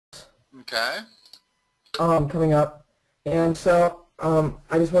Okay. Coming up. And so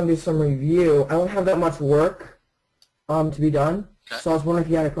I just want to do some review. I don't have that much work to be done. Okay. So I was wondering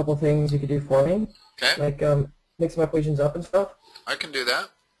if you had a couple things you could do for me. Okay. Like mix some equations up and stuff. I can do that.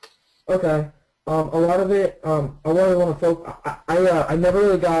 Okay. A lot of it, I really want to focus. I never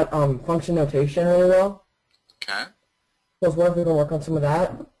really got function notation really well. Okay. So I was wondering if we can work on some of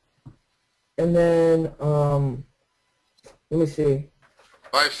that. And then, let me see.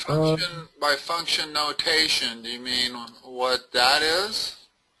 By function notation, do you mean what that is?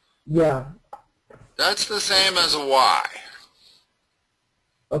 Yeah. That's the same as a y.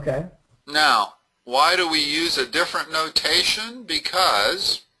 Okay. Now, why do we use a different notation?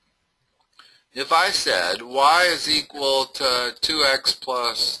 Because if I said y is equal to 2x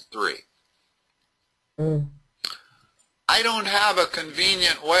plus 3, I don't have a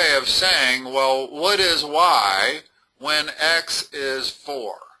convenient way of saying, well, what is y when x is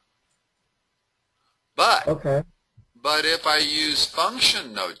 4? But if I use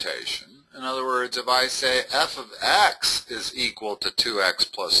function notation, in other words, if I say f of x is equal to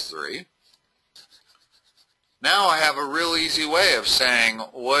 2x plus 3, now I have a real easy way of saying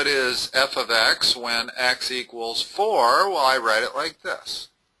what is f of x when x equals 4. Well, I write it like this.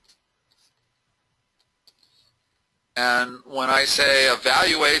 And when I say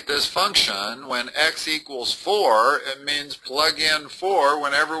evaluate this function when x equals 4, it means plug in 4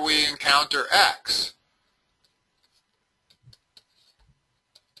 whenever we encounter x.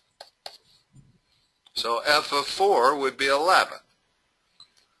 So f of 4 would be 11.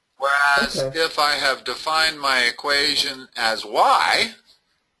 Whereas if I have defined my equation as y,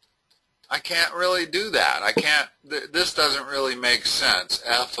 I can't really do that. I can't. This doesn't really make sense.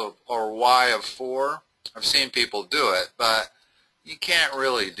 F of or y of 4. I've seen people do it, but you can't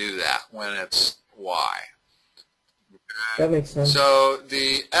really do that when it's y. That makes sense. So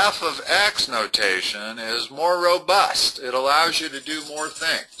the f of x notation is more robust. It allows you to do more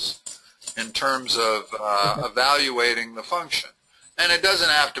things in terms of evaluating the function. And it doesn't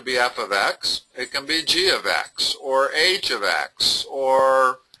have to be f of x. It can be g of x or h of x,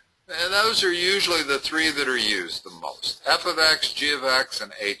 and those are usually the three that are used the most. F of x, g of x,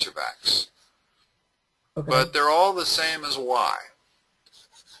 and h of x. But they're all the same as y.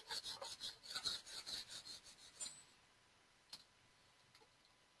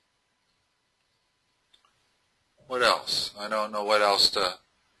 What else? I don't know what else to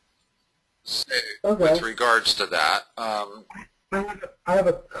say with regards to that. I have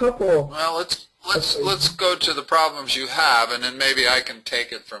a couple. Well, let's go to the problems you have, and then maybe I can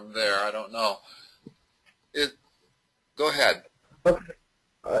take it from there. I don't know. Go ahead. Okay.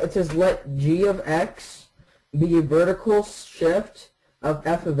 It says let g of x be a vertical shift of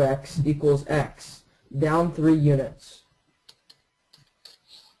f of x equals x, down 3 units.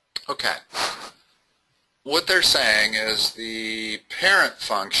 Okay. What they're saying is the parent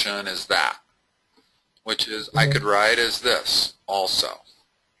function is that, which is I could write as this also.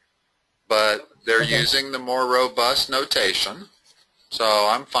 But they're using the more robust notation, so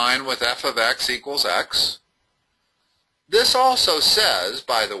I'm fine with f of x equals x. This also says,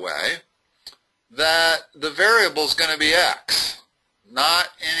 by the way, that the variable is going to be x, not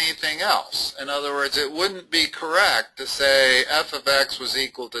anything else. In other words, it wouldn't be correct to say f of x was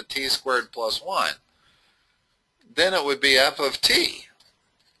equal to t squared plus 1. Then it would be f of t.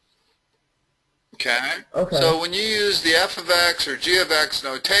 Okay? So when you use the f of x or g of x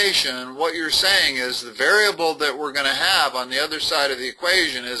notation, what you're saying is the variable that we're going to have on the other side of the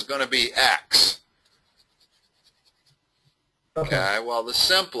equation is going to be x. Okay, well, the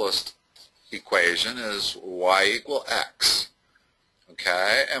simplest equation is y equal x.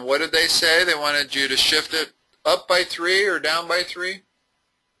 Okay, and what did they say? They wanted you to shift it up by 3 or down by 3?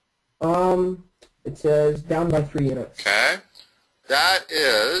 It says down by 3 units. Okay, that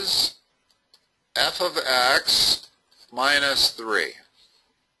is f of x minus 3.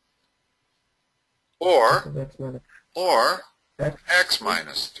 Or x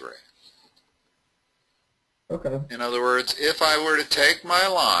minus 3. Okay. In other words, if I were to take my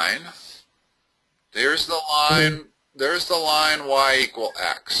line, there's the line y equal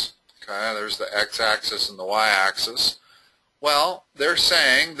x. Okay, there's the x-axis and the y-axis. Well, they're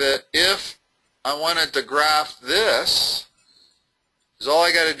saying that if I wanted to graph this, all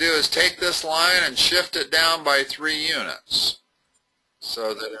I got to do is take this line and shift it down by 3 units.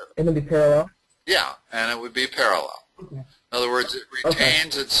 So that it would be parallel? Yeah, and it would be parallel. Okay. In other words, it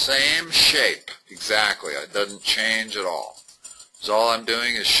retains its same shape. Exactly. It doesn't change at all. So all I'm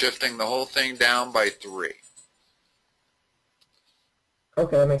doing is shifting the whole thing down by 3.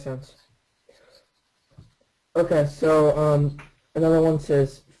 Okay, that makes sense. Okay, so another one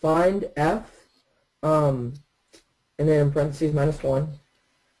says find f, and then in parentheses minus 1.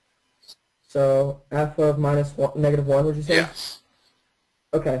 So f of negative 1, would you say? Yes.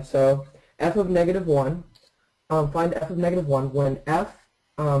 Okay, so f of negative 1, find f of negative 1 when f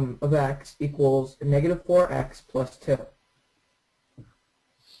of x equals negative 4x plus 2.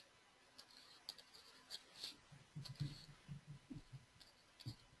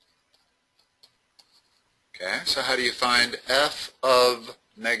 Okay, so how do you find f of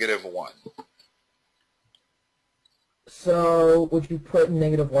negative 1? So would you put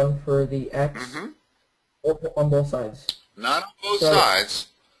negative 1 for the x on both sides? Not on both sides.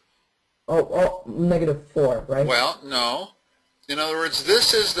 Oh, negative 4, right? Well, no. In other words,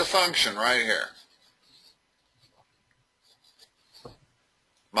 this is the function right here.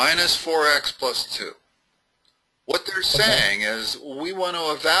 Minus 4x plus 2. What they're saying is we want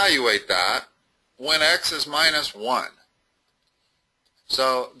to evaluate that when x is minus 1.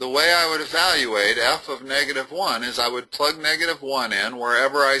 So the way I would evaluate f of negative 1 is I would plug negative 1 in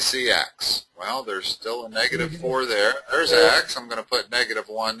wherever I see x. Well, there's still a negative 4 there. There's x. I'm going to put negative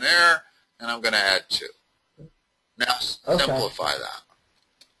 1 there, and I'm going to add 2. Now, simplify that.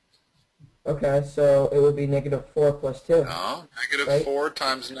 Okay, so it would be negative 4 plus 2. No, negative right? 4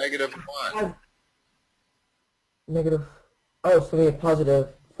 times negative 1. Negative, so we have positive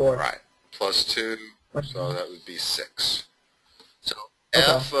 4. Right, plus 2, so that would be 6. So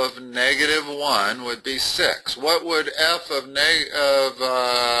f of negative 1 would be 6. What would f of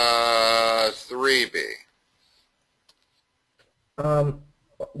 3 be? Then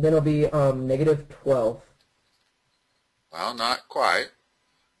it'll be negative 12. Well, not quite.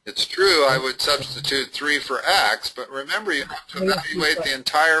 It's true I would substitute 3 for x, but remember you have to evaluate the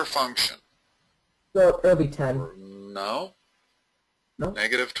entire function. So it'll be 10. No. No?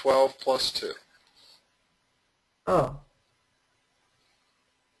 Negative 12 plus 2. Oh.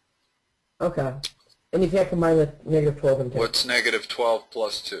 Okay. And you can't combine the negative 12 and 10. What's negative 12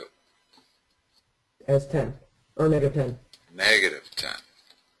 plus 2? As 10. Or negative 10. Negative 10.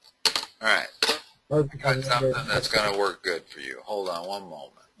 All right. I got something that's going to work good for you. Hold on one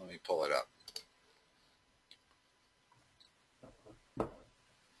moment. Let me pull it up.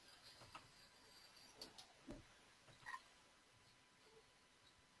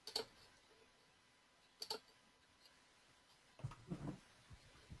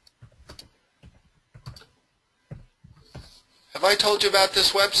 Have I told you about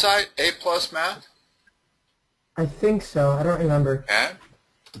this website, A+ Math? I think so. I don't remember. Okay.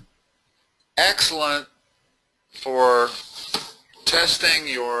 Excellent for testing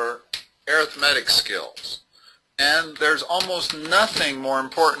your arithmetic skills. And there's almost nothing more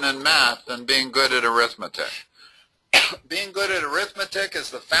important in math than being good at arithmetic. Being good at arithmetic is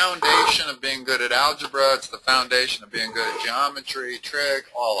the foundation of being good at algebra. It's the foundation of being good at geometry, trig,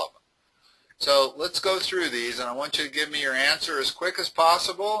 all of them. So let's go through these, and I want you to give me your answer as quick as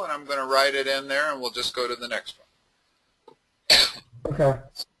possible, and I'm going to write it in there, and we'll just go to the next one. Okay.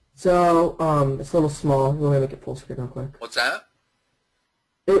 So, it's a little small. Let me make it full screen real quick. What's that?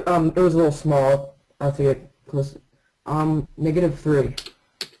 It was a little small. I have to get close. Negative 3.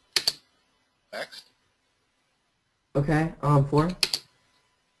 Next. Okay, 4.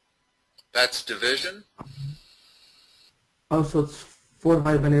 That's division. Oh, so it's 4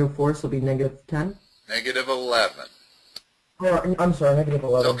 divided by negative 4, so it'll be negative 10? Negative 11. Oh, I'm sorry, negative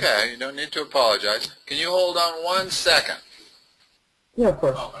 11. It's okay. You don't need to apologize. Can you hold on 1 second? Yeah, of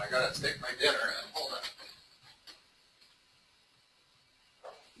course. Oh, but I got to stick my dinner in. Hold on.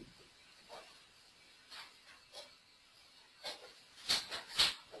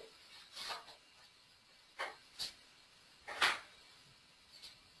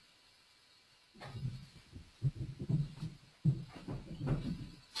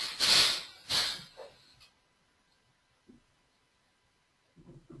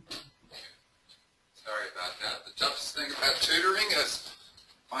 Sorry about that. The toughest thing about tutoring is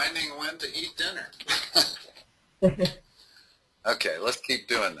finding when to eat dinner. Okay, let's keep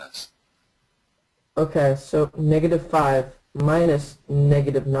doing this. Okay, so negative 5 minus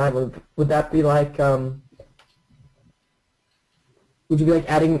negative 9. Would that be like, would you be like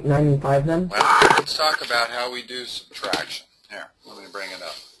adding 9 and 5 then? Well, let's talk about how we do subtraction. Here, let me bring it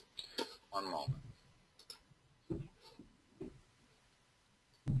up. One moment.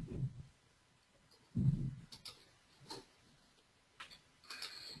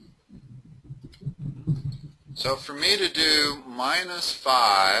 So for me to do minus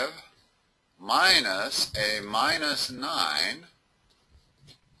 5 minus a minus 9,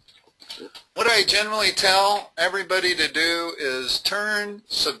 what I generally tell everybody to do is turn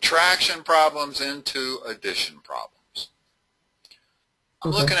subtraction problems into addition problems.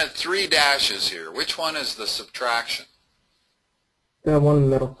 I'm looking at 3 dashes here. Which one is the subtraction? The one in the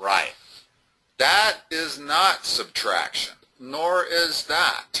middle. Right. That is not subtraction, nor is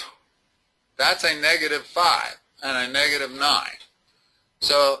that. That's a -5 and a -9.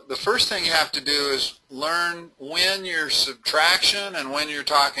 So the first thing you have to do is learn when you're subtraction and when you're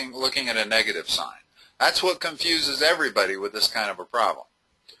looking at a negative sign. That's what confuses everybody with this kind of a problem.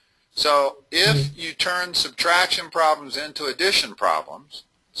 So if you turn subtraction problems into addition problems,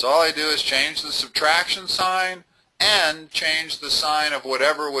 so all I do is change the subtraction sign and change the sign of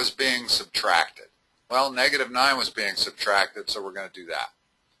whatever was being subtracted. Well, -9 was being subtracted, so we're going to do that.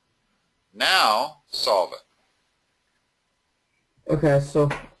 Now, solve it. Okay, so,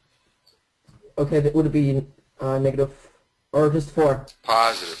 would it be negative, or just 4?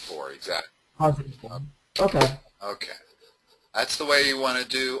 +4, exactly. +4. Okay. Okay. That's the way you want to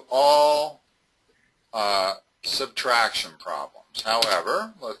do all subtraction problems.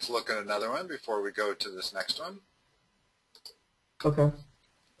 However, let's look at another one before we go to this next one. Okay.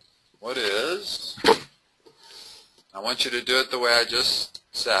 What is, I want you to do it the way I just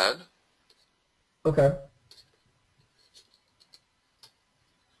said. Okay.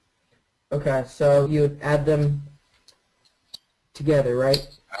 Okay, so you would add them together, right?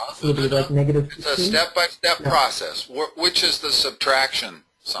 So it would be like -16? It's a step-by-step process. Which is the subtraction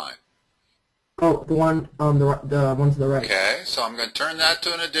sign? Oh, the one to the right. Okay, so I'm going to turn that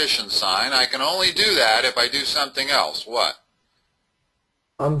to an addition sign. I can only do that if I do something else. What?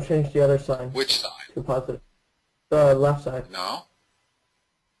 Change the other sign. Which side? To positive. The left side. No.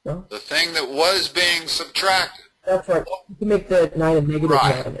 No? The thing that was being subtracted. That's right. You can make the 9 a -9.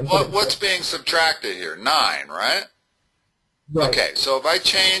 Right. And What's being subtracted here? 9, right? Right. Okay, so if I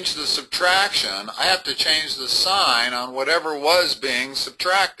change the subtraction, I have to change the sign on whatever was being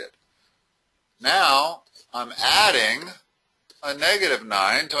subtracted. Now, I'm adding a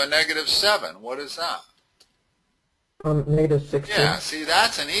 -9 to a -7. What is that? -16. Yeah, see,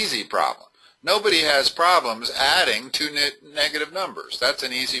 that's an easy problem. Nobody has problems adding two negative numbers. That's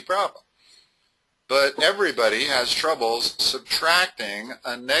an easy problem. But everybody has troubles subtracting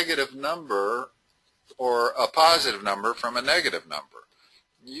a negative number or a positive number from a negative number.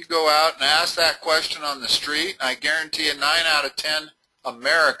 You go out and ask that question on the street, and I guarantee you 9 out of 10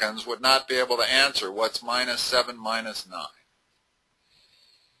 Americans would not be able to answer what's -7 minus 9.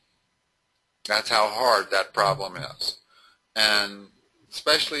 That's how hard that problem is. And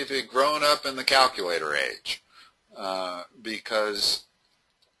especially if you've grown up in the calculator age, because,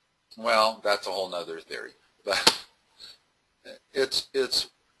 well, that's a whole nother theory. But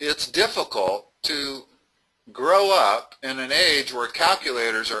it's difficult to grow up in an age where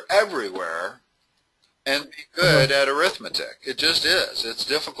calculators are everywhere and be good at arithmetic. It just is. It's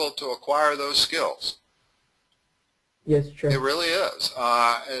difficult to acquire those skills. Yes, true. It really is.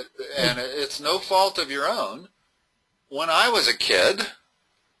 And it's no fault of your own. When I was a kid,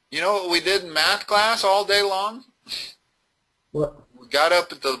 you know what we did in math class all day long? What? We got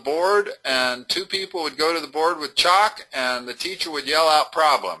up at the board, and two people would go to the board with chalk, and the teacher would yell out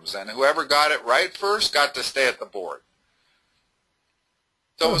problems, and whoever got it right first got to stay at the board.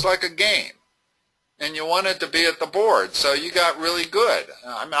 So it was like a game, and you wanted to be at the board, so you got really good.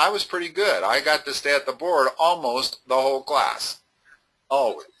 I mean, I was pretty good. I got to stay at the board almost the whole class,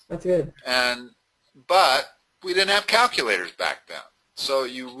 always. That's good. But we didn't have calculators back then, so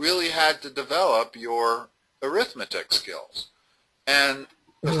you really had to develop your arithmetic skills. And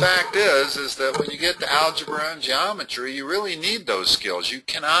the fact is that when you get to algebra and geometry, you really need those skills. You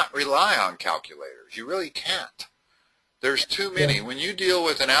cannot rely on calculators. You really can't. There's too many. Yeah. When you deal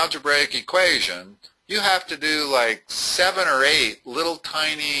with an algebraic equation, you have to do like 7 or 8 little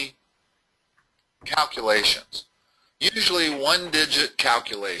tiny calculations, usually one-digit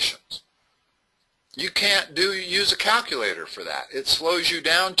calculations. You can't use a calculator for that. It slows you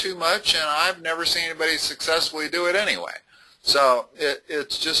down too much, and I've never seen anybody successfully do it anyway. So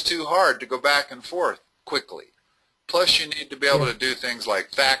it's just too hard to go back and forth quickly. Plus, you need to be able to do things like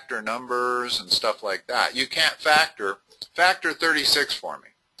factor numbers and stuff like that. You can't factor 36 for me.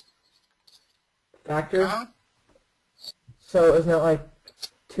 Factor? So isn't it like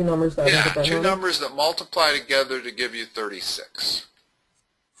two numbers that make up that two number? numbers that multiply together to give you 36.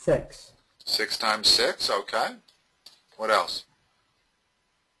 6. 6 times 6, okay. What else?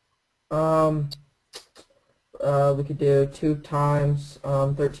 We could do 2 times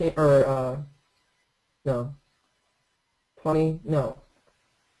 13, or no, 20, no.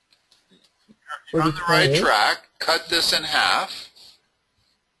 You're on the right track. Cut this in half.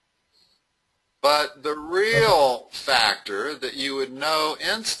 But the real factor that you would know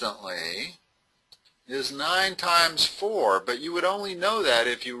instantly is 9 times 4, but you would only know that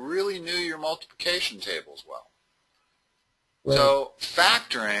if you really knew your multiplication tables well. Right. So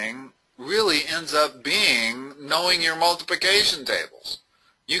factoring really ends up being knowing your multiplication tables.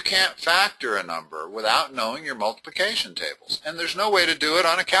 You can't factor a number without knowing your multiplication tables, and there's no way to do it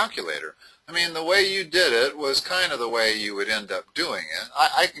on a calculator. I mean, the way you did it was kind of the way you would end up doing it.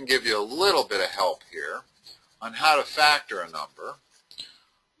 I can give you a little bit of help here on how to factor a number.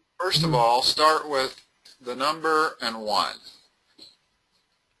 First of all, start with the number and 1.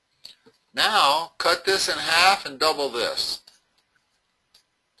 Now, cut this in half and double this.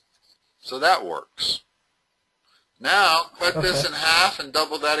 So that works. Now, cut this in half and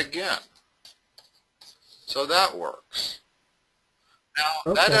double that again. So that works.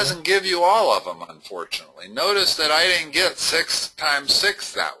 Now, that doesn't give you all of them, unfortunately. Notice that I didn't get 6 times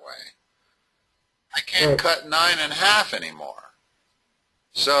 6 that way. I can't cut 9 in half anymore.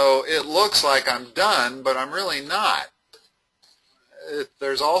 So it looks like I'm done, but I'm really not.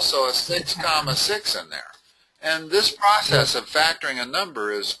 There's also a 6 comma 6 in there. And this process of factoring a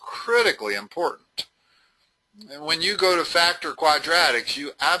number is critically important. And when you go to factor quadratics,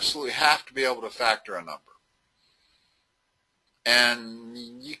 you absolutely have to be able to factor a number. And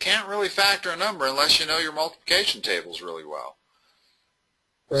you can't really factor a number unless you know your multiplication tables really well.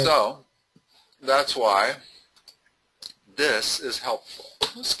 Right. So that's why this is helpful.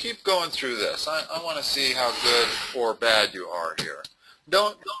 Let's keep going through this. I want to see how good or bad you are here.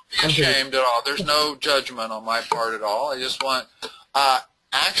 Don't be ashamed at all. There's no judgment on my part at all. I just want,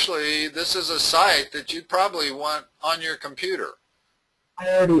 actually, this is a site that you'd probably want on your computer. I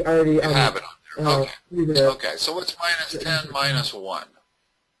already have it on there. Okay, so what's minus 10 minus 1?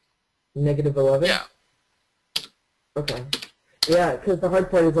 Negative 11? Yeah. Okay. Yeah, because the hard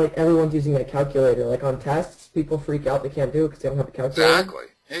part is, like, everyone's using a calculator. Like, on tests, people freak out they can't do it because they don't have a calculator.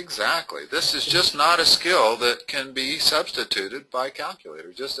 Exactly. This is just not a skill that can be substituted by calculator.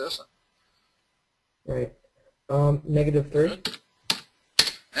 It just isn't. Right. Negative 3?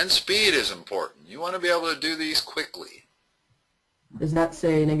 And speed is important. You want to be able to do these quickly. Does that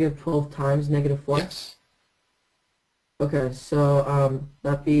say negative 12 times negative 4? Yes. Okay, so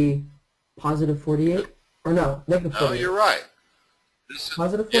that'd be positive 48? Or no, negative 48. No, you're right.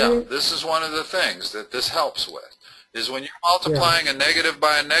 Positive 48? Yeah, this is one of the things that this helps with, is when you're multiplying a negative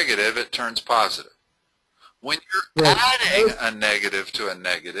by a negative, it turns positive. When you're adding a negative to a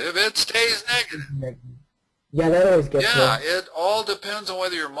negative, it stays negative. Yeah, that always gets me. Yeah, it all depends on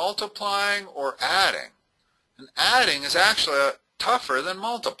whether you're multiplying or adding. And adding is actually tougher than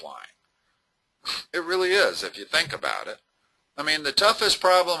multiplying. It really is, if you think about it. I mean, the toughest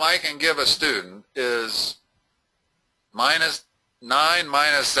problem I can give a student is minus 9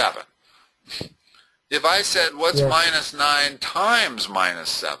 minus 7. If I said, what's minus 9 times minus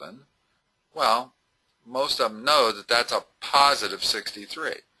 7, well, most of them know that that's a positive 63.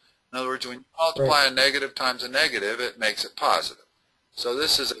 In other words, when you multiply a negative times a negative, it makes it positive. So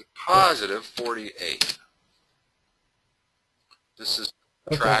this is a positive 48. This is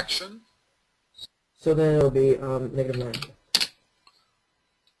subtraction. So then it'll be negative 9.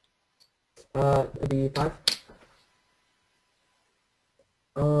 It'll be 5.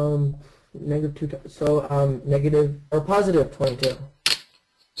 Negative 2, so negative or positive 22.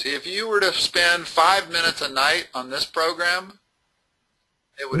 See, if you were to spend 5 minutes a night on this program,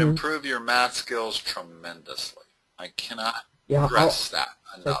 it would improve your math skills tremendously. I cannot stress that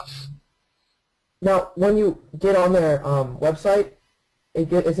enough. Now, when you get on their website,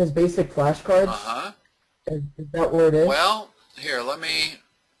 it says basic flashcards. Is that where it is? Well, here, let me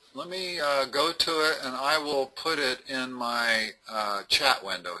go to it, and I will put it in my chat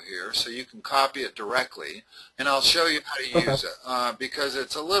window here so you can copy it directly, and I'll show you how to use it because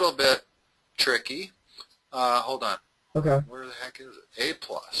it's a little bit tricky. Hold on. Okay. Where the heck is it? A+,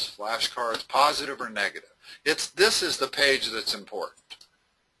 flashcards, positive or negative. This is the page that's important.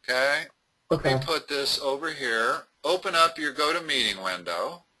 Okay? Let me put this over here. Open up your GoToMeeting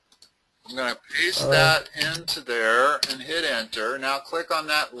window. I'm going to paste that into there and hit enter. Now click on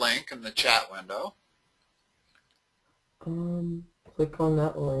that link in the chat window. Click on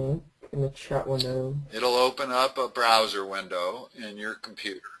that link in the chat window. It'll open up a browser window in your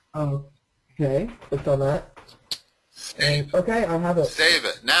computer. Okay, clicked on that. Save. Okay, I have it. Save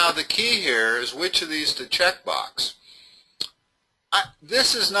it. Now the key here is which of these to checkbox.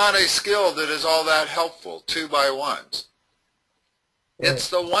 This is not a skill that is all that helpful, 2x1s. It's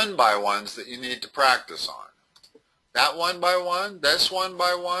the 1x1s that you need to practice on. That 1x1, this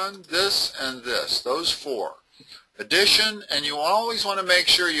 1x1, this, and this. Those 4. Addition, and you always want to make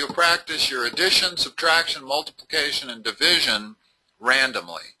sure you practice your addition, subtraction, multiplication, and division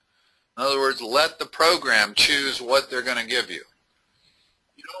randomly. In In other words, let the program choose what they're going to give you.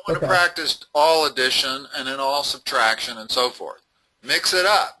 You don't want to practice all addition and then all subtraction and so forth. Mix it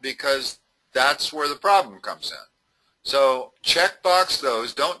up, because that's where the problem comes in. So checkbox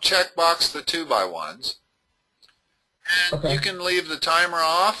those. Don't checkbox the 2x1s. And you can leave the timer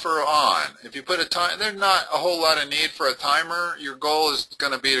off or on. If you put a time, there's not a whole lot of need for a timer. Your goal is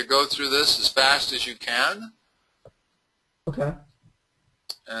going to be to go through this as fast as you can. Okay.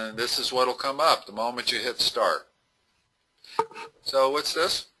 And this is what will come up the moment you hit start. So what's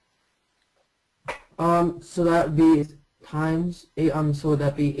this? So that would be times 8. So would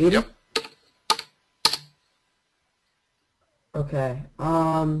that be 80? Yep. Okay.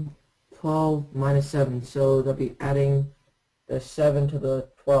 12 minus 7. So that'd be adding the 7 to the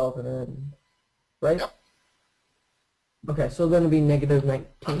 12, and then, right? Yep. Okay. So then it'd be negative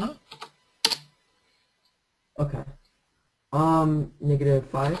 19. Okay. Negative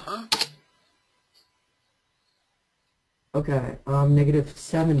 5. Okay. Negative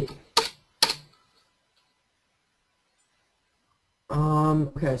 70.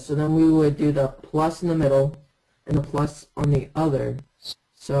 Okay, so then we would do the plus in the middle and the plus on the other.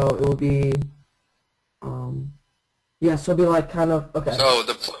 So it will be, yeah, so it'll be like kind of, okay. So when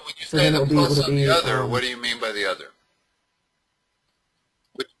you say the plus on the other, what do you mean by the other?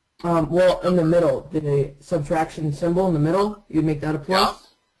 Well, in the middle, the subtraction symbol in the middle, you'd make that a plus.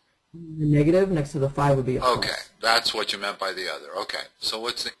 Yeah. The negative next to the 5 would be a plus. Okay, that's what you meant by the other. Okay, so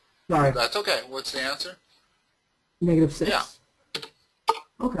what's the... Sorry. That's okay. What's the answer? Negative 6. Yeah.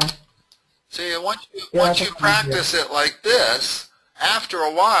 Okay. See, once you practice it like this, after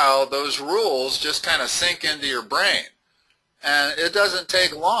a while, those rules just kind of sink into your brain. And it doesn't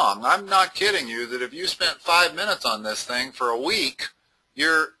take long. I'm not kidding you that if you spent 5 minutes on this thing for a week,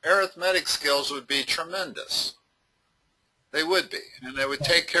 your arithmetic skills would be tremendous. They would be. And they would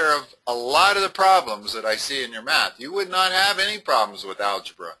take care of a lot of the problems that I see in your math. You would not have any problems with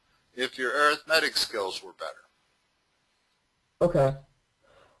algebra if your arithmetic skills were better. Okay.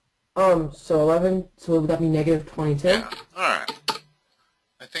 So 11, so would that be negative 22? Yeah. All right.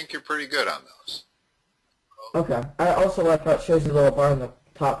 I think you're pretty good on those. Okay. I also like how it shows you the little bar on the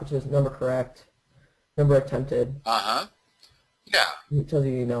top, which is number correct, number attempted. Uh-huh. Yeah. It tells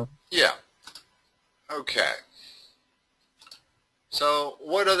you, you know. Yeah. Okay. So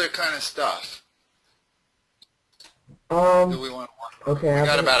what other kind of stuff do we want to work on? Okay. We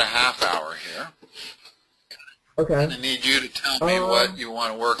got about a half hour here. Okay. And I need you to tell me what you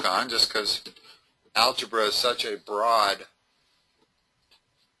want to work on, just because algebra is such a broad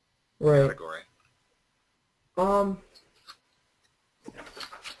category. Are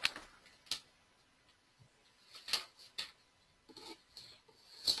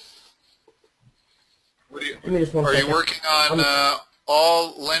you working on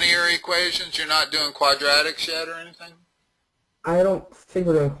all linear equations? You're not doing quadratics yet or anything? I don't think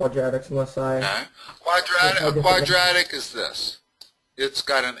we're doing quadratics unless I... Okay. A quadratic is this. It's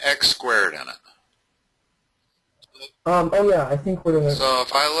got an x squared in it. Oh yeah, I think we're doing... So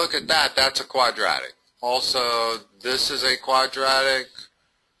if I look at that, that's a quadratic. Also, this is a quadratic.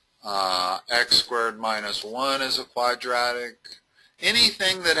 X squared minus 1 is a quadratic.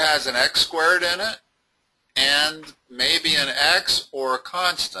 Anything that has an x squared in it and maybe an x or a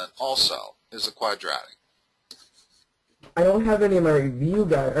constant also is a quadratic. I don't have any in my review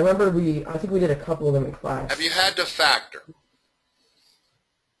guide. I remember I think we did a couple of them in class. Have you had to factor?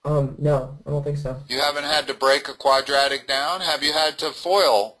 No, I don't think so. You haven't had to break a quadratic down? Have you had to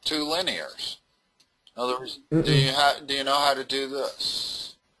FOIL two linears? In other words, do you know how to do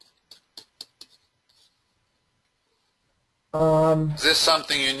this? Is this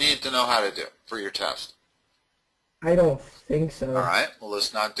something you need to know how to do for your test? I don't think so. All right. Well,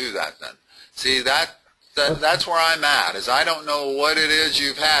 let's not do that then. See, that's where I'm at, is I don't know what it is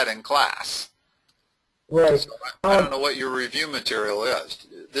you've had in class. Right. So I don't know what your review material is.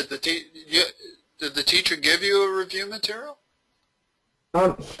 Did the teacher give you a review material?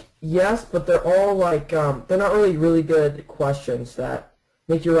 Yes, but they're all like, they're not really good questions that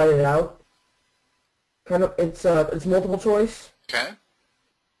make you write it out. Kind of, it's multiple choice. Okay.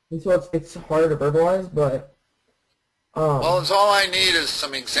 And so it's harder to verbalize, but... well, it's all I need is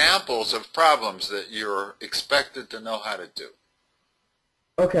some examples of problems that you're expected to know how to do.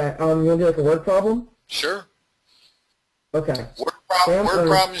 Okay, you want to do like a word problem? Sure. Okay. Word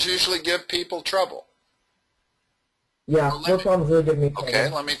problems usually give people trouble. Yeah, word problems really give me trouble. Okay,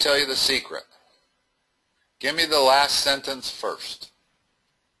 let me tell you the secret. Give me the last sentence first.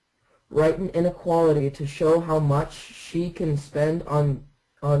 Write an inequality to show how much she can spend on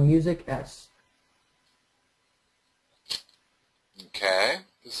music S. Okay.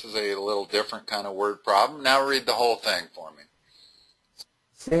 This is a little different kind of word problem. Now read the whole thing for me.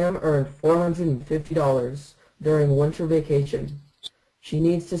 Sam earned $450 during winter vacation. She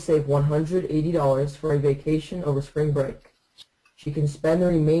needs to save $180 for a vacation over spring break. She can spend the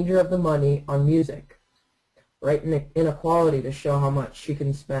remainder of the money on music. Write an inequality to show how much she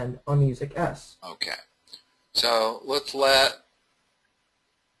can spend on music S. Okay. So let's let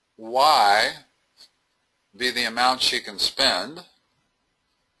Y be the amount she can spend.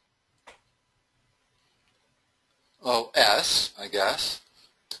 Oh, S, I guess.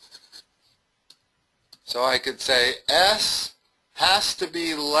 So I could say S has to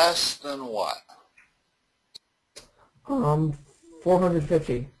be less than what?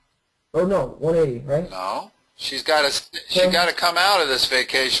 450. Oh no, 180, right? No. She got to come out of this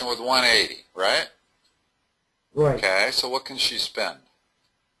vacation with 180, right? Right. Okay, so what can she spend?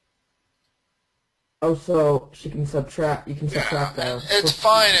 Oh, so she can subtract. You can subtract that. It's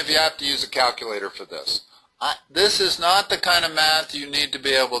fine if you have to use a calculator for this. This is not the kind of math you need to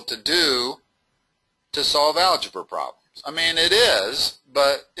be able to do to solve algebra problems. I mean, it is,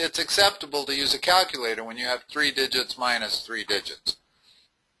 but it's acceptable to use a calculator when you have 3 digits minus 3 digits.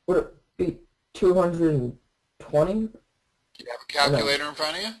 Would it be 220? Do you have a calculator in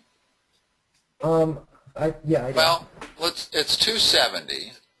front of you? Yeah, I do. Well, it's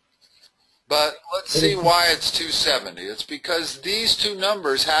 270, but let's see why it's 270. It's because these two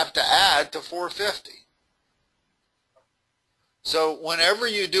numbers have to add to 450. So whenever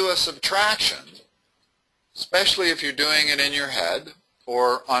you do a subtraction, especially if you're doing it in your head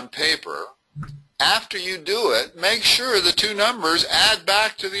or on paper, after you do it, make sure the two numbers add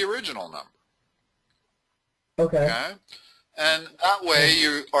back to the original number. Okay? And that way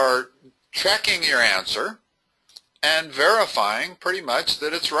you are checking your answer and verifying pretty much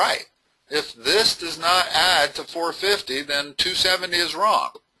that it's right. If this does not add to 450, then 270 is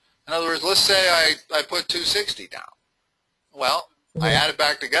wrong. In other words, let's say I put 260 down. Well, I add it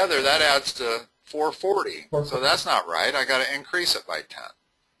back together, that adds to 440. So that's not right. I got to increase it by 10.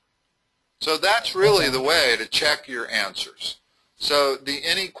 So that's really the way to check your answers. So the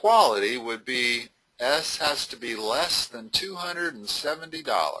inequality would be S has to be less than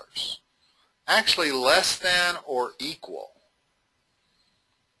 $270. Actually, less than or equal.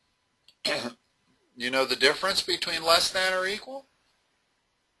 You know the difference between less than or equal?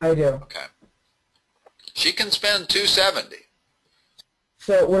 I do. Okay. She can spend 270.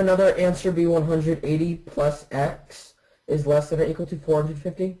 So would another answer be 180 plus x is less than or equal to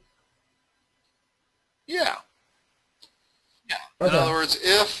 450? Yeah. Yeah. Okay. In other words,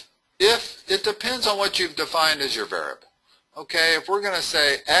 if it depends on what you've defined as your variable. Okay, if we're going to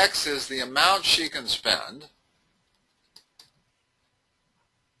say x is the amount she can spend,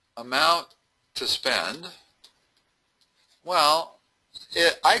 amount to spend, well,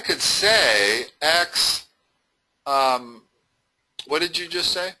 I could say x, what did you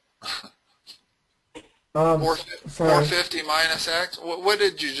just say? 450 minus x? What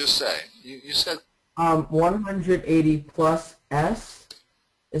did you just say? You said 180 plus s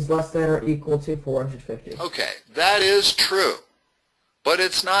is less than or equal to 450. Okay, that is true, but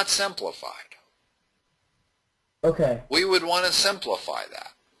it's not simplified. Okay. We would want to simplify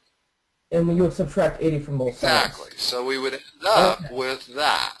that. And you would subtract 80 from both sides. Exactly. So we would end up with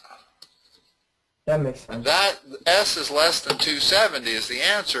that. That makes sense. And that S is less than 270 is the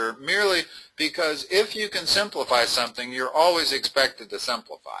answer merely because if you can simplify something, you're always expected to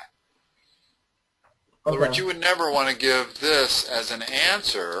simplify. In other words, you would never want to give this as an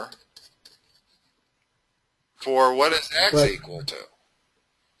answer for what is x equal to.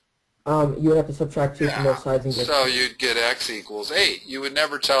 You would have to subtract 2 from both sides and get so you'd get x equals 8. You would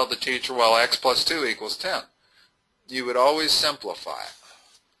never tell the teacher, well, x plus 2 equals 10. You would always simplify it.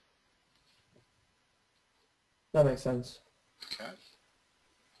 That makes sense. Okay.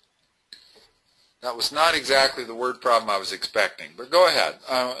 That was not exactly the word problem I was expecting, but go ahead.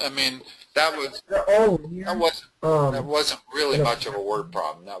 I mean, that wasn't really much of a word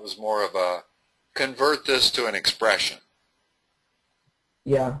problem. That was more of a convert this to an expression.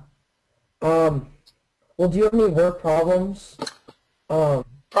 Yeah. Well, do you have any word problems?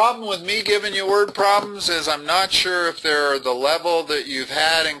 Problem with me giving you word problems is I'm not sure if they're the level that you've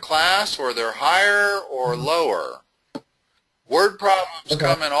had in class or they're higher or lower. Word problems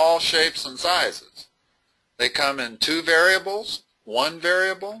come in all shapes and sizes. They come in 2 variables, 1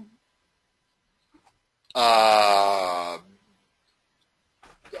 variable. I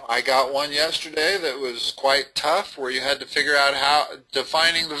got one yesterday that was quite tough where you had to figure out how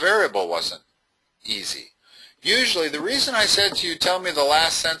defining the variable wasn't easy. Usually, the reason I said to you, tell me the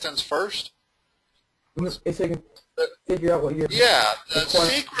last sentence first, the figure out what you're... Yeah,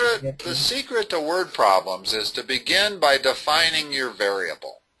 the the secret to word problems is to begin by defining your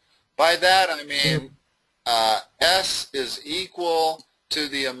variable. By that I mean S is equal to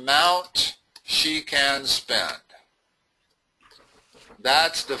the amount she can spend.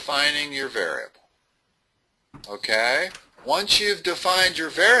 That's defining your variable. Okay? Once you've defined your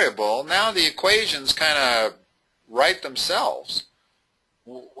variable, now the equations kind of write themselves.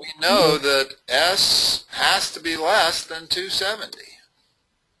 We know that S has to be less than 270.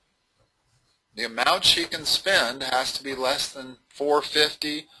 The amount she can spend has to be less than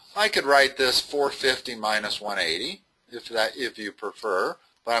 450. I could write this 450 minus 180 if you prefer,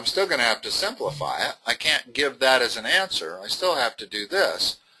 but I'm still going to have to simplify it. I can't give that as an answer. I still have to do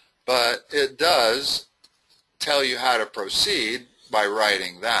this, but it does tell you how to proceed by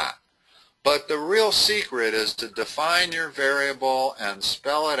writing that. But the real secret is to define your variable and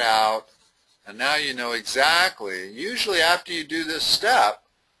spell it out, and now you know exactly. Usually after you do this step,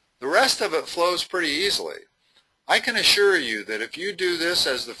 the rest of it flows pretty easily. I can assure you that if you do this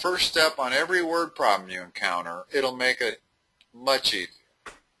as the first step on every word problem you encounter, it'll make it much easier.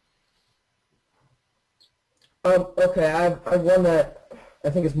 Okay, I've one that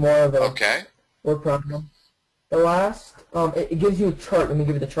I think is more of a word problem. The last, it gives you a chart. Let me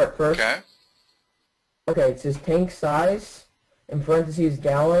give you the chart first. Okay. Okay, it says tank size, in parentheses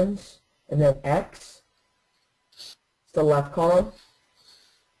gallons, and then X. It's the left column.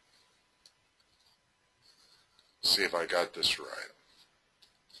 See if I got this right.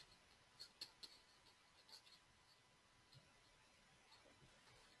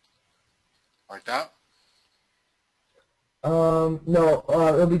 Like that? No,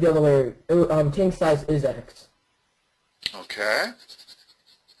 it'll be the other way. Tank size is X. Okay.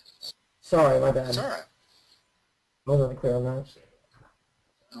 Sorry, my bad. That's all right. I wasn't clear on that.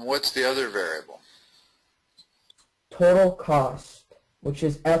 And what's the other variable? Total cost, which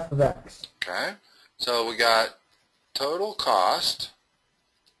is f of x. Okay. So we got total cost,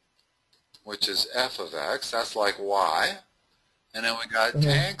 which is f of x. That's like y. And then we got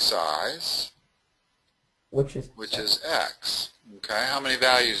tank size, which is x. Okay. How many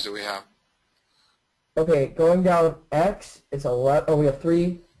values do we have? Okay, going down x, it's 11. Oh, we have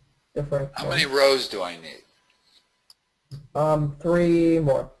 3 different. How many rows do I need? 3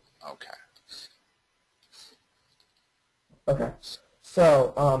 more. Okay. Okay.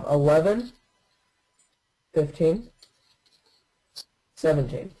 So, 11, 15,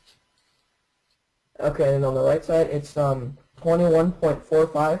 17. Okay, and on the right side, it's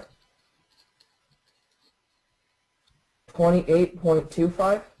 21.45,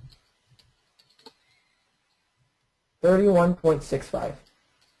 28.25, 31.65.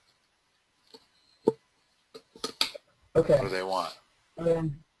 Okay. What do they want?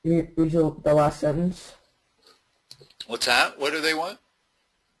 And you read the last sentence. What's that? What do they want?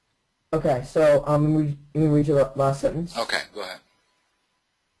 Okay, so let me read you the last sentence. Okay, go ahead.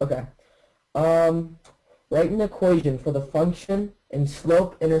 Okay. Write an equation for the function in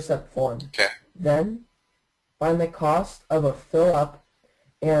slope-intercept form. Okay. Then find the cost of a fill-up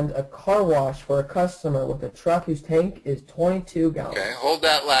and a car wash for a customer with a truck whose tank is 22 gallons. Okay, hold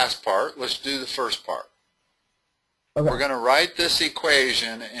that last part. Let's do the first part. Okay. We're going to write this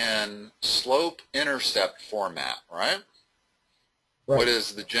equation in slope-intercept format, right? What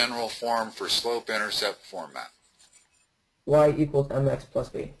is the general form for slope-intercept format? Y equals mx plus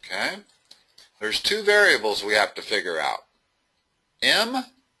b. Okay. There's 2 variables we have to figure out. M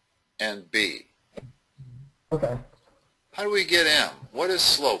and b. Okay. How do we get m? What is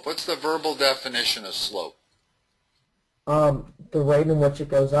slope? What's the verbal definition of slope? The rate in which it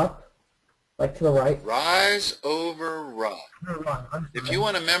goes up, like to the right. Rise over run. If you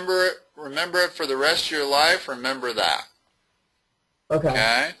want to remember it for the rest of your life, remember that.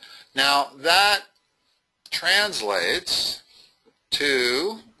 Okay. Now that translates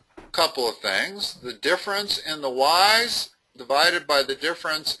to a couple of things. The difference in the y's divided by the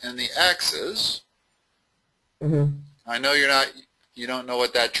difference in the x's. I know you don't know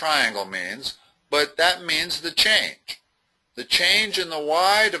what that triangle means, but that means the change. The change in the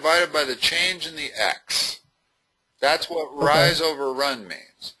y divided by the change in the x. That's what rise over run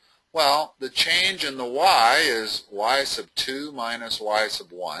means. Well, the change in the y is y sub 2 minus y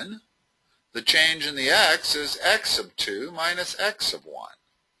sub 1. The change in the x is x sub 2 minus x sub 1.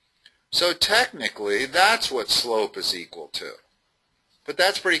 So technically, that's what slope is equal to. But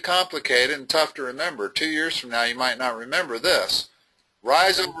that's pretty complicated and tough to remember. 2 years from now, you might not remember this.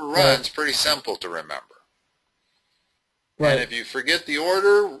 Rise over run is pretty simple to remember. And if you forget the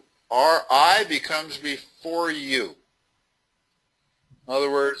order, RI becomes before U. In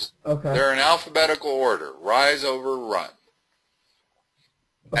other words, Okay. they're in alphabetical order, rise over run.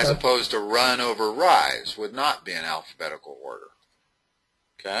 As Okay. opposed to run over rise would not be in alphabetical order.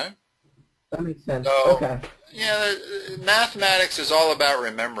 Okay? That makes sense. So, Okay. yeah, mathematics is all about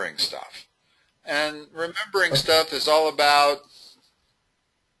remembering stuff. And remembering stuff is all about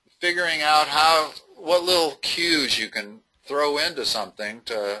figuring out what little cues you can throw into something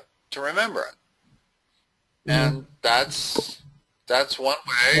to remember it. And that's one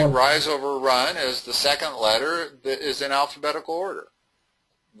way. Rise over run is the second letter that is in alphabetical order.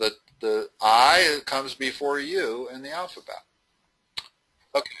 The I comes before U in the alphabet.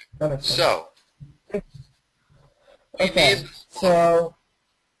 Okay. So we need sorry.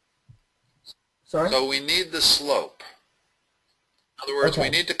 So we need the slope. In other words, we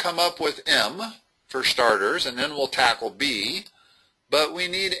need to come up with M for starters, and then we'll tackle B. But we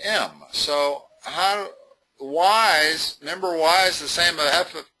need M. So remember y is the same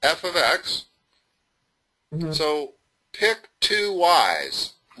as f of x. So pick two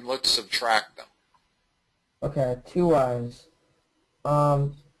y's and let's subtract them. Okay, two y's.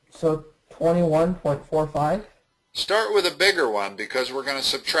 So 21.45. Start with a bigger one because we're going to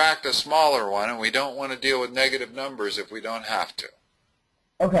subtract a smaller one, and we don't want to deal with negative numbers if we don't have to.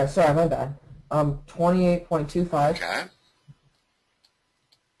 Okay, sorry, my bad. 28.25. Okay.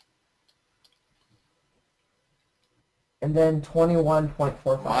 And then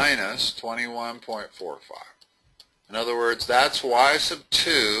 21.45. Minus 21.45. In other words, that's y sub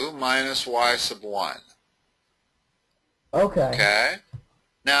 2 minus y sub 1. Okay. Okay?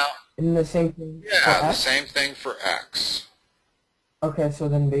 Now, and the same thing for the x? same thing for x. Okay, so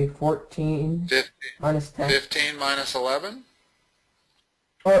then be 14 minus 10. 15 minus 11?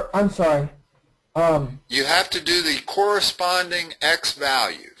 Or, I'm sorry. You have to do the corresponding x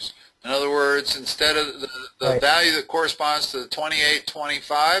values. In other words, instead of the value that corresponds to the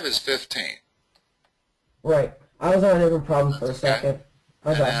 2825 is 15. Right. I was on a different problem for a second.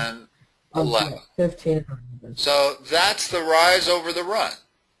 And then 11. 15. So that's the rise over the run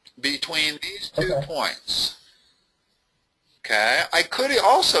between these 2 points. Okay? I could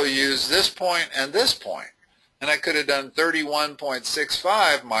also use this point and this point. And I could have done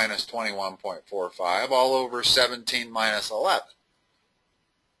 31.65 minus 21.45 all over 17 minus 11.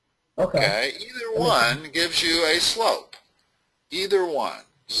 Okay? Either one gives you a slope. Either one.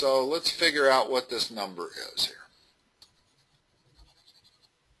 So let's figure out what this number is here.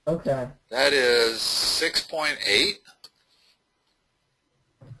 Okay. That is 6.8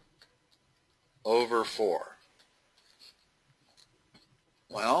 over 4.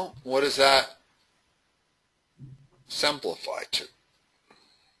 Well, what does that simplify to?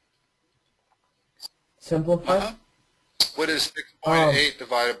 Simplify? What is 6.8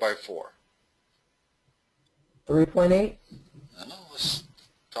 divided by 4? 3.8? No, let's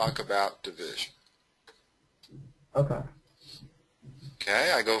talk about division. Okay.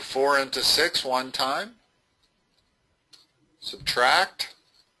 Okay, I go 4 into 6 one time. Subtract.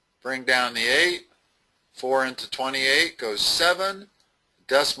 Bring down the 8. 4 into 28 goes 7.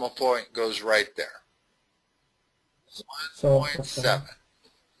 Decimal point goes right there. 1.7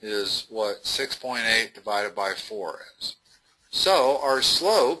 is what 6.8 divided by 4 is. So our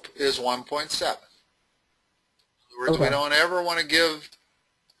slope is 1.7. In other words, we don't ever want to give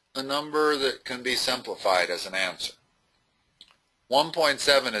a number that can be simplified as an answer.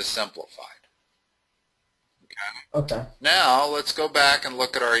 1.7 is simplified. Okay. Now let's go back and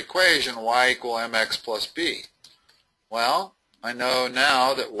look at our equation y equal mx plus b. Well, I know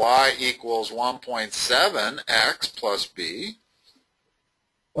now that y equals 1.7x plus b.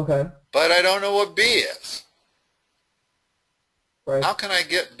 Okay. But I don't know what b is. Right. How can I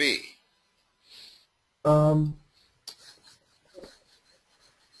get b?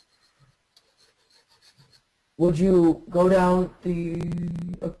 Would you go down the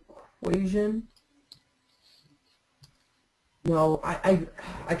equation? No, I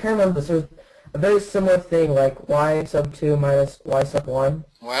can't remember this. There's a very similar thing, like y sub 2 minus y sub 1.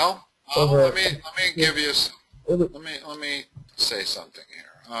 Well, let me give you let me say something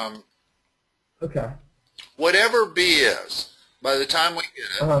here. Okay. Whatever b is, by the time we get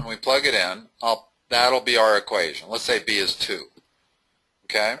it and we plug it in, that'll be our equation. Let's say b is 2.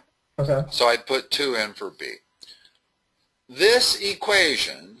 Okay? Okay. So I'd put 2 in for b. This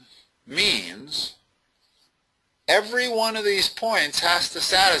equation means every one of these points has to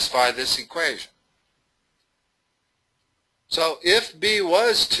satisfy this equation. So if b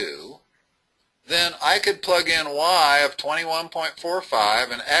was 2, then I could plug in y of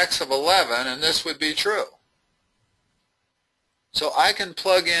 21.45 and x of 11, and this would be true. So I can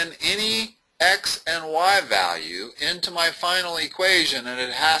plug in any x and y value into my final equation, and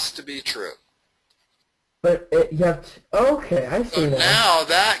it has to be true. But you have to, okay, I see So now. now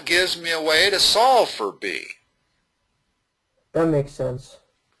that gives me a way to solve for b. That makes sense.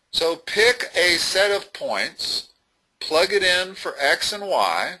 So pick a set of points, plug it in for x and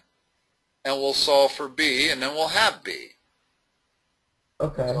y, and we'll solve for b, and then we'll have b.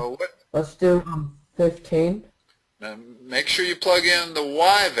 Okay. So Let's do 15. now make sure you plug in the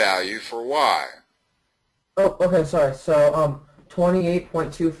y value for y. Oh, okay, sorry. So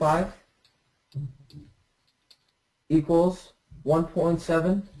 28.25 equals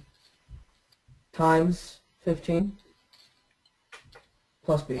 1.7 times 15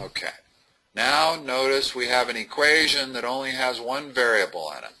 plus b. Okay. Now notice we have an equation that only has one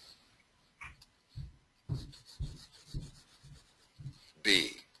variable in it.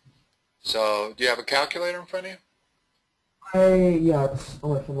 B. So do you have a calculator in front of you? Yeah,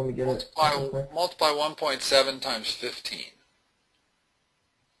 let me get it. Multiply 1.7 times 15.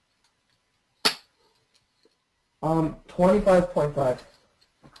 25.5.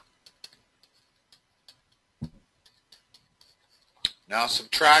 Now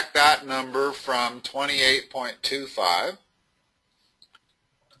subtract that number from 28.25.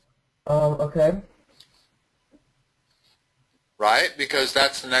 Okay. Right? Because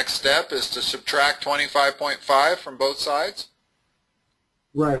that's the next step, is to subtract 25.5 from both sides.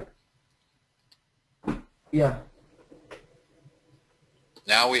 Right. Yeah.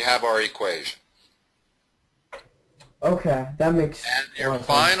 Now we have our equation. Okay, that makes And your sense.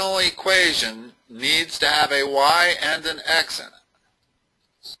 final equation needs to have a y and an x in it.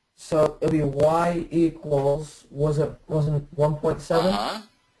 So it'll be y equals, wasn't 1.7?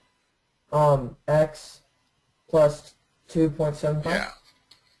 X plus 2.75? Yeah.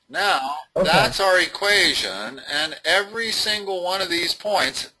 Now, Okay. that's our equation, and every single one of these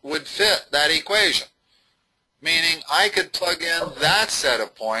points would fit that equation. Meaning I could plug in that set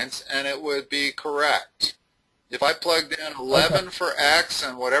of points and it would be correct. If I plugged in 11 for x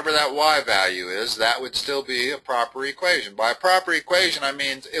and whatever that y value is, that would still be a proper equation. By a proper equation, I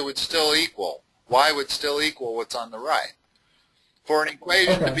mean it would still equal. Y would still equal what's on the right. For an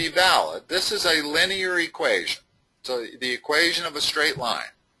equation to be valid, this is a linear equation. So the equation of a straight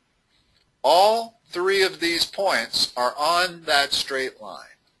line. All three of these points are on that straight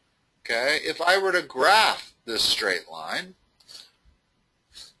line. Okay? If I were to graph this straight line,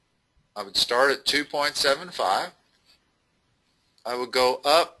 I would start at 2.75. I would go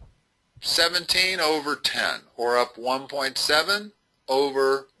up 17 over 10, or up 1.7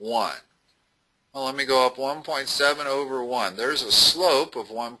 over 1. Well, let me go up 1.7 over 1. There's a slope of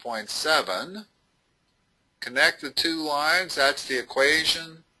 1.7. Connect the two lines. That's the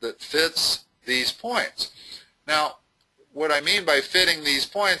equation that fits these points. Now, what I mean by fitting these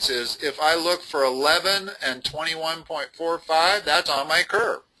points is if I look for 11 and 21.45, that's on my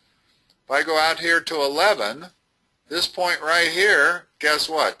curve. If I go out here to 11, this point right here, guess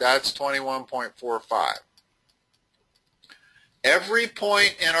what? That's 21.45. Every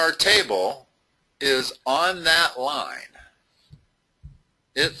point in our table is on that line.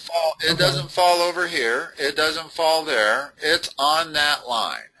 It doesn't fall over here. It doesn't fall there. It's on that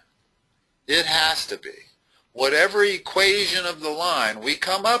line. It has to be. Whatever equation of the line we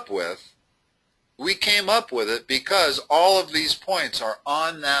come up with, we came up with it because all of these points are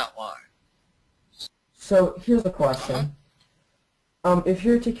on that line. So here's the question. If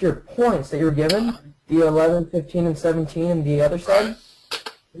you were to take your points that you were given, the 11, 15, and 17 and the other side,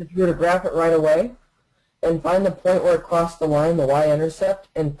 if you were to graph it right away and find the point where it crossed the line, the y-intercept,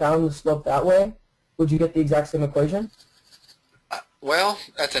 and found the slope that way, would you get the exact same equation? Well,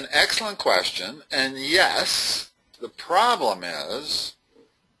 that's an excellent question, and yes, the problem is,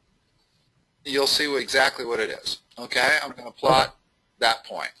 you'll see exactly what it is. Okay, I'm going to plot that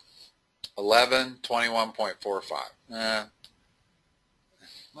point, 11, 21.45.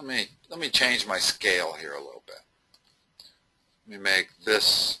 Let me change my scale here a little bit. Let me make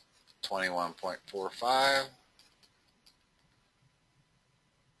this 21.45.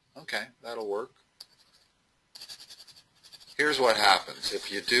 Okay, that'll work. Here's what happens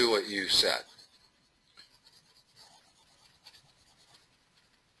if you do what you said.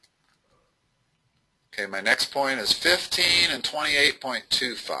 Okay, my next point is 15 and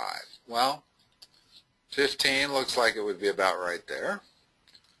 28.25. Well, 15 looks like it would be about right there.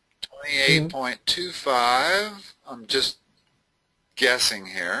 28.25, I'm just guessing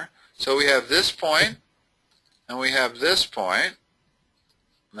here. So we have this point, and we have this point,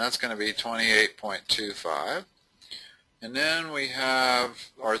 and that's going to be 28.25. And then we have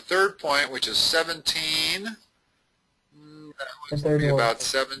our third point, which is 17. and Be 31. about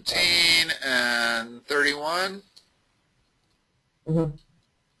 17 and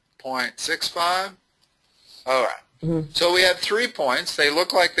 31.65. All right. So we had 3 points. They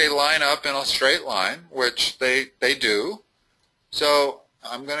look like they line up in a straight line, which they do. So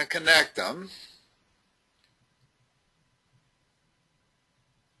I'm going to connect them.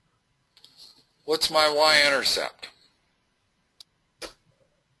 What's my y-intercept?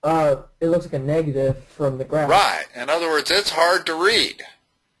 It looks like a negative from the graph. Right. In other words, it's hard to read.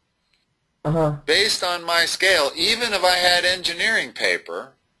 Based on my scale, even if I had engineering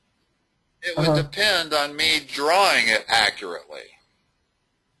paper, it would depend on me drawing it accurately.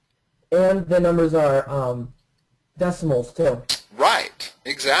 And the numbers are decimals too. Right,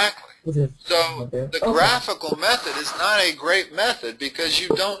 exactly. So the graphical method is not a great method because you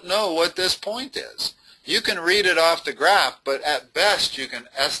don't know what this point is. You can read it off the graph, but at best you can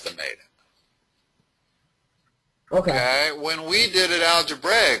estimate it. Okay. When we did it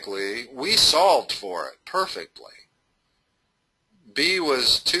algebraically, we solved for it perfectly. B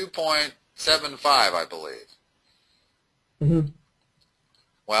was 2.75, I believe.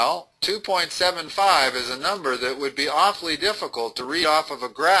 Well, 2.75 is a number that would be awfully difficult to read off of a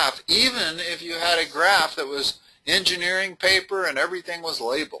graph, even if you had a graph that was engineering paper and everything was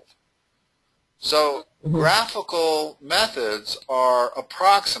labeled. So graphical methods are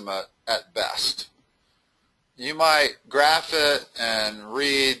approximate at best. You might graph it and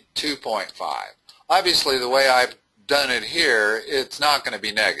read 2.5. Obviously, the way I've done it here, it's not going to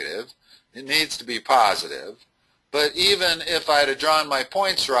be negative. It needs to be positive. But even if I'd have drawn my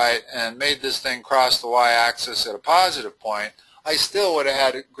points right and made this thing cross the y-axis at a positive point, I still would have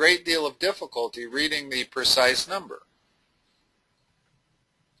had a great deal of difficulty reading the precise number.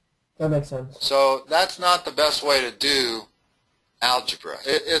 That makes sense. So that's not the best way to do algebra.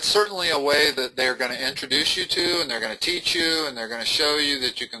 It's certainly a way that they're going to introduce you to, and they're going to teach you, and they're going to show you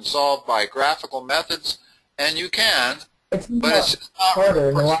that you can solve by graphical methods, and you can, but it's just not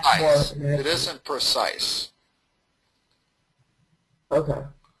harder, precise. It isn't precise. Okay.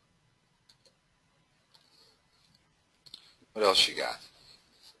 What else you got?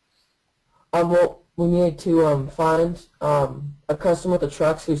 Well, we need to find a customer with a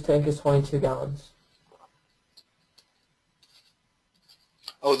truck whose tank is 22 gallons.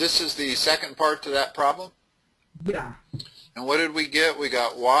 Oh, this is the second part to that problem? Yeah. And what did we get? We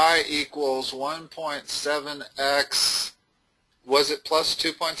got y equals 1.7x. Was it plus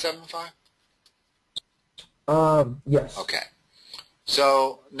 2.75? Yes. Okay.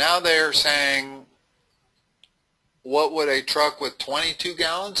 So now they're saying, what would a truck with 22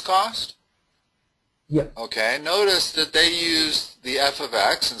 gallons cost? Yeah. Okay. Notice that they used the f of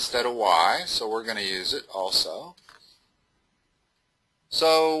x instead of y, so we're going to use it also.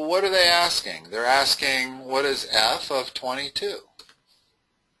 So what are they asking? They're asking, what is f of 22?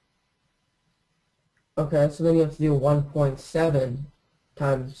 Okay, so then you have to do 1.7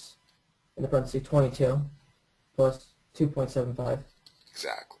 times, in the parentheses, 22 plus 2.75.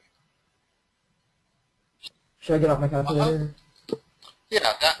 Exactly. Should I get out my calculator?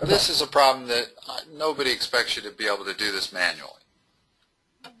 Yeah, this is a problem that nobody expects you to be able to do this manually.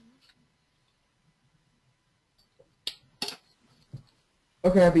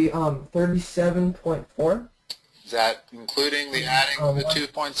 Okay, that'd be 37.4. Is that including the adding of the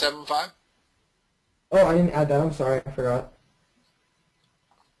 2.75? Oh, I didn't add that. I'm sorry, I forgot.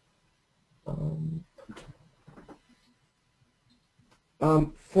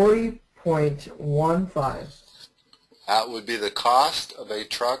 40.15. That would be the cost of a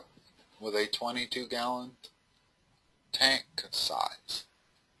truck with a 22-gallon tank size.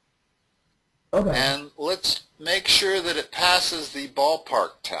 Okay. And let's make sure that it passes the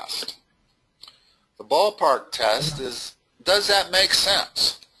ballpark test. The ballpark test is, does that make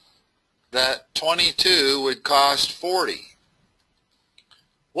sense? That 22 would cost 40.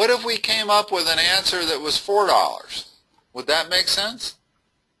 What if we came up with an answer that was $4? Would that make sense?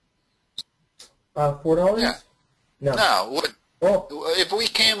 $4? Yeah. No. No. Well, if we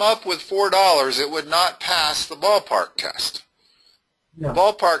came up with $4, it would not pass the ballpark test. no. The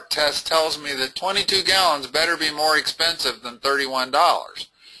ballpark test tells me that 22 gallons better be more expensive than $31.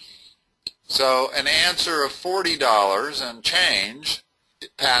 So an answer of $40 and change,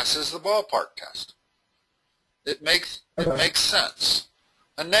 it passes the ballpark test. It makes sense.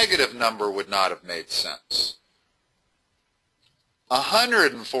 A negative number would not have made sense.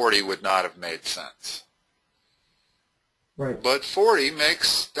 140 would not have made sense. Right. But 40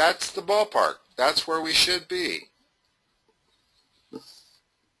 makes, that's the ballpark. That's where we should be.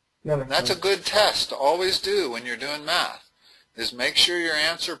 That's a good test to always do when you're doing math, is make sure your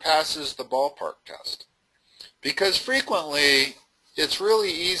answer passes the ballpark test. Because frequently, it's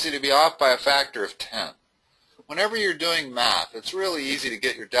really easy to be off by a factor of 10. Whenever you're doing math, it's really easy to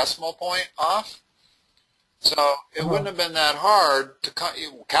get your decimal point off. So it wouldn't have been that hard to,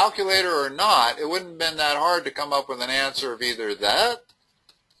 calculator or not, it wouldn't have been that hard to come up with an answer of either that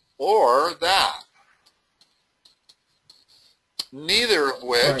or that. Neither of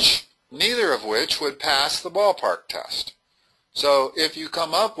which would pass the ballpark test. So if you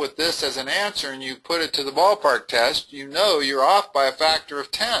come up with this as an answer and you put it to the ballpark test, you know you're off by a factor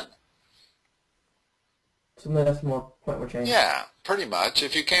of 10. So the decimal point would change. Yeah, pretty much.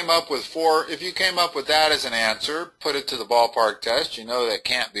 If you came up with that as an answer, put it to the ballpark test, you know that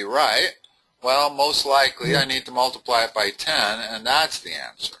can't be right. Well, most likely I need to multiply it by 10, and that's the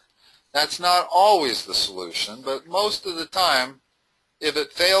answer. That's not always the solution, but most of the time, if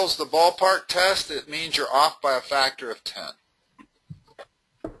it fails the ballpark test, it means you're off by a factor of 10.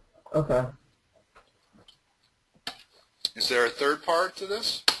 Okay. Is there a third part to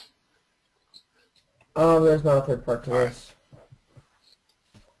this? There's not a third part to this.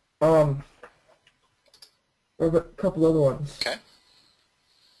 There are a couple other ones. Okay.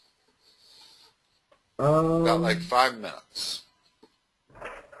 Got like 5 minutes.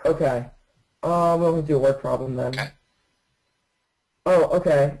 Okay. I'm going to do a word problem then. Okay. Oh,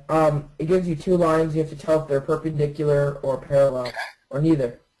 okay. It gives you two lines. You have to tell if they're perpendicular or parallel, or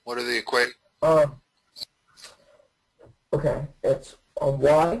neither. What are the equations? Okay. It's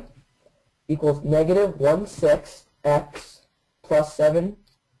y equals negative 1/6 x plus 7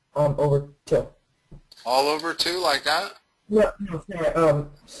 over 2. All over 2 like that? No, sorry.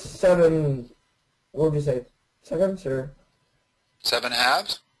 7. What would you say? Seconds or 7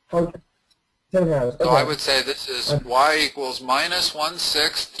 halves? 7 halves. Okay. So I would say this is y equals minus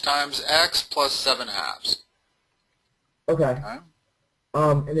 1/6 times x plus 7 halves. Okay.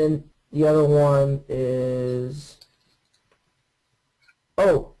 And then the other one is,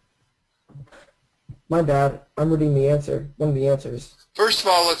 oh, my bad. I'm reading the answer. One of the answers. First of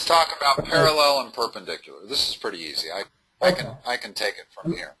all, let's talk about parallel and perpendicular. This is pretty easy. I can take it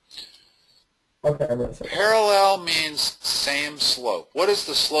from here. Okay, I'm going to say Parallel means same slope. What is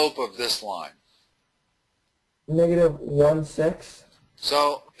the slope of this line? negative 1/6.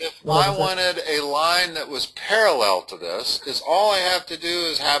 So if I wanted a line that was parallel to this, all I have to do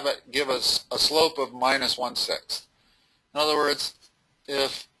is have it give us a slope of minus 1/6. In other words,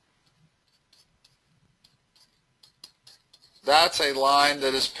 if that's a line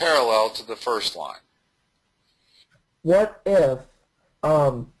that is parallel to the first line. What if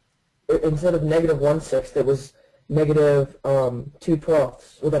instead of negative 1/6 it was negative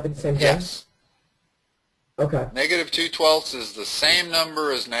 2/12? Would that be the same thing? Yes. Okay. Negative 2/12 is the same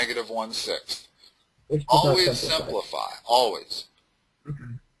number as negative 1/6. It's just Always not simplify. Always.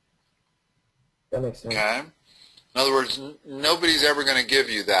 Okay. That makes sense. Okay? In other words, nobody's ever going to give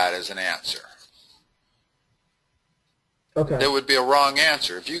you that as an answer. Okay. It would be a wrong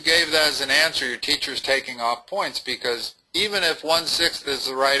answer. If you gave that as an answer, your teacher's taking off points because even if 1/6 is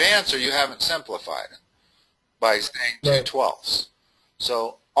the right answer, you haven't simplified it by saying 2/12.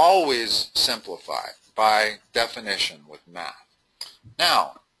 So always simplify by definition with math.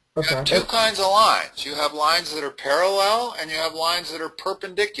 Now, you have two kinds of lines. You have lines that are parallel and you have lines that are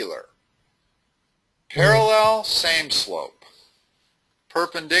perpendicular. Parallel, same slope.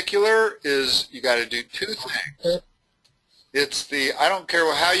 Perpendicular is you got to do two things. It's the, I don't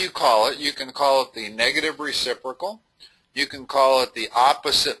care how you call it, you can call it the negative reciprocal, you can call it the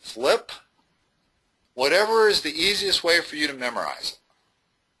opposite flip, whatever is the easiest way for you to memorize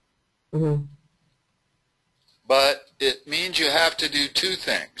it. But it means you have to do two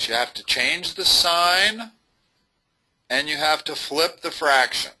things. You have to change the sign and you have to flip the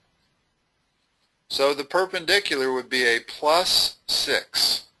fraction. So the perpendicular would be a plus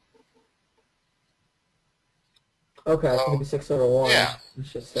 6. Okay, so, it's going to be 6 over 1. Yeah.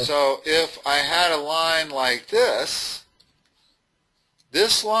 So if I had a line like this,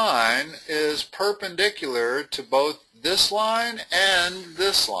 this line is perpendicular to both this line and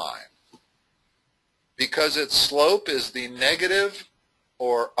this line because its slope is the negative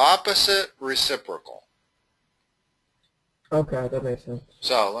or opposite reciprocal. Okay, that makes sense.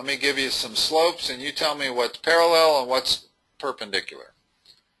 So let me give you some slopes and you tell me what's parallel and what's perpendicular.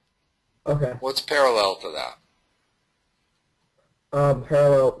 Okay. What's parallel to that?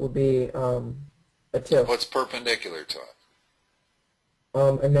 Parallel would be a 2. What's perpendicular to it?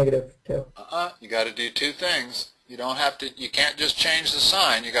 A negative 2. You got to do two things. You don't have to. You can't just change the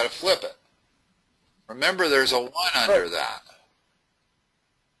sign. You got to flip it. Remember, there's a 1 under that.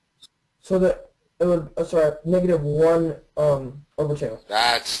 So that it would. Sorry, negative 1 over 2.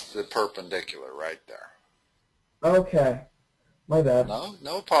 That's the perpendicular right there. Okay. My bad.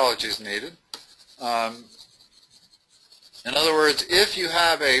 No apologies needed. In other words, if you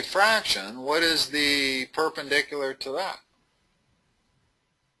have a fraction, what is the perpendicular to that?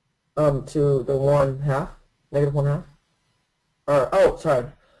 To the 1/2, negative 1/2. Or, oh, sorry.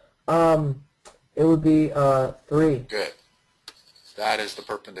 It would be, 3. Good. That is the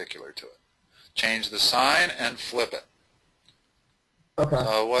perpendicular to it. Change the sign and flip it. Okay.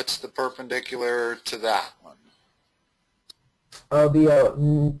 So what's the perpendicular to that one? It'll be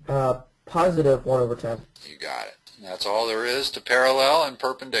positive 1/10. You got it. And that's all there is to parallel and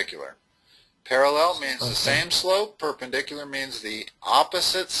perpendicular. Parallel means the same slope. Perpendicular means the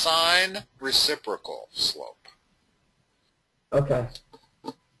opposite sign, reciprocal slope. Okay.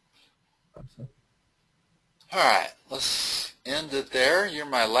 All right, let's end it there. You're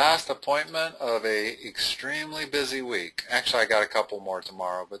my last appointment of a extremely busy week. Actually, I got a couple more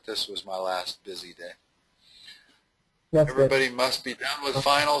tomorrow, but this was my last busy day. That's Everybody good. must be done with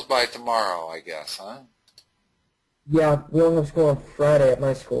finals by tomorrow, I guess, huh? Yeah, we only have school on Friday at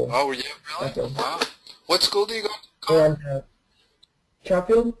my school. Oh, yeah, really? Sheffield. Wow. What school do you go to? And,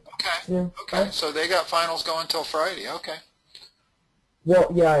 Sheffield? Okay, Yeah. okay. So they got finals going till Friday. Okay. Well,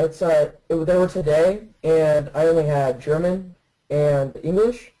 yeah, they were today, and I only had German and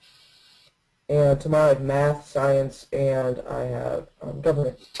English, and tomorrow I have math, science, and I have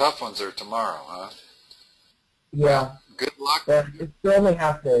government. The tough ones are tomorrow, huh? Yeah, Well, good luck. but they're only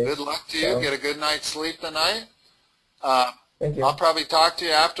half days. Good luck to you. So, Get a good night's sleep tonight. thank you. I'll probably talk to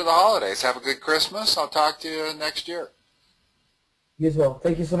you after the holidays. Have a good Christmas. I'll talk to you next year. You as well.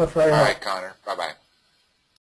 Thank you so much for your All help. right, Connor. Bye-bye.